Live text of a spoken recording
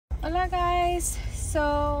Hola guys,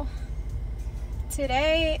 so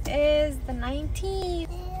today is the 19th.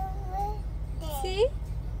 See?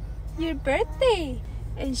 Your birthday.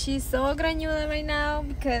 And she's so granuda right now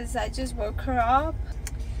because I just woke her up.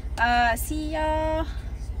 See y'all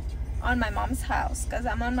on my mom's house because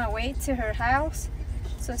I'm on my way to her house.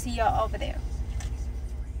 So see y'all over there.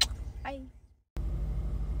 Bye.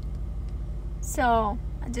 So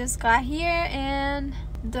I just got here and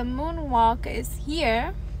the moonwalk is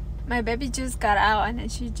here. My baby just got out and then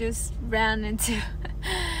she just ran into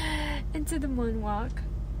the moonwalk.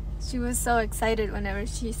 She was so excited whenever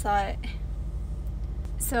she saw it.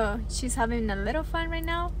 So she's having a little fun right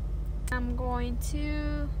now. I'm going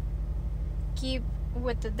to keep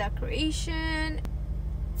with the decoration.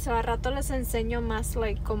 So a rato les enseño más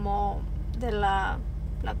like como de la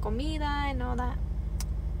comida and all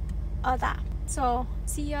that. So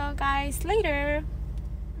see you guys later.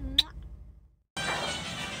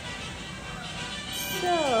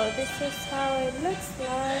 So this is how it looks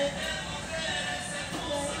like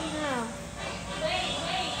right now.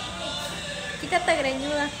 Quítate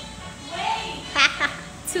greñuda.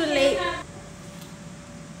 Too late.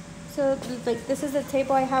 So like this is the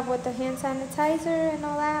table I have with the hand sanitizer and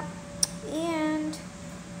all that. And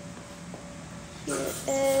here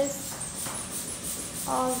is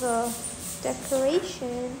all the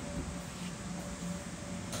decoration.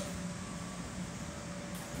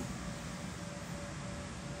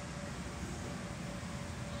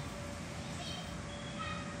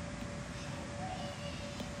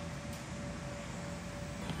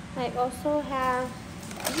 I also have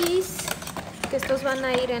these, que estos van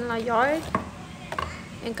a ir en la yard,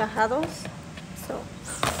 encajados. So,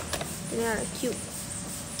 they are cute.